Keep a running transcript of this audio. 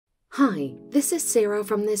Hi, this is Sarah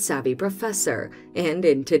from The Savvy Professor, and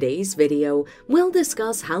in today's video, we'll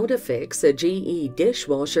discuss how to fix a GE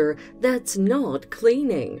dishwasher that's not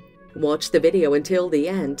cleaning. Watch the video until the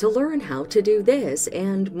end to learn how to do this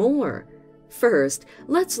and more. First,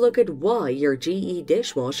 let's look at why your GE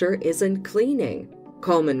dishwasher isn't cleaning.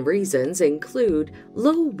 Common reasons include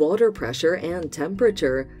low water pressure and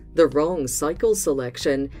temperature, the wrong cycle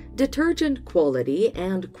selection, detergent quality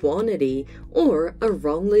and quantity, or a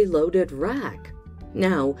wrongly loaded rack.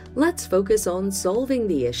 Now, let's focus on solving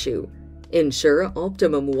the issue. Ensure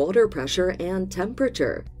optimum water pressure and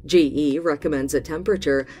temperature. GE recommends a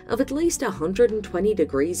temperature of at least 120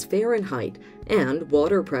 degrees Fahrenheit and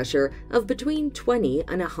water pressure of between 20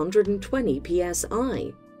 and 120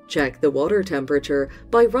 psi. Check the water temperature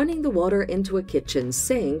by running the water into a kitchen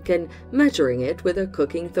sink and measuring it with a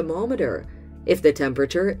cooking thermometer. If the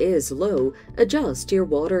temperature is low, adjust your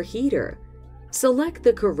water heater. Select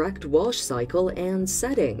the correct wash cycle and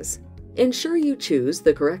settings. Ensure you choose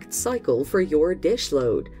the correct cycle for your dish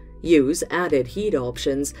load. Use added heat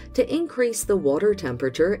options to increase the water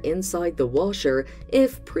temperature inside the washer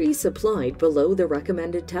if pre-supplied below the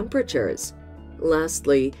recommended temperatures.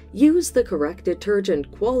 Lastly, use the correct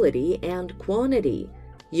detergent quality and quantity.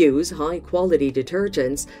 Use high-quality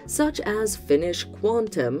detergents such as Finish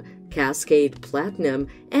Quantum, Cascade Platinum,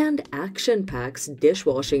 and Action Pack's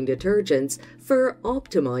dishwashing detergents for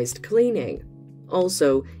optimized cleaning.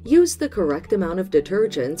 Also, use the correct amount of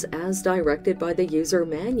detergents as directed by the user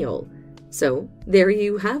manual. So, there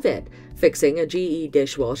you have it. Fixing a GE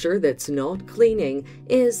dishwasher that's not cleaning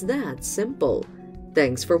is that simple.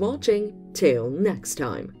 Thanks for watching. Till next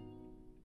time.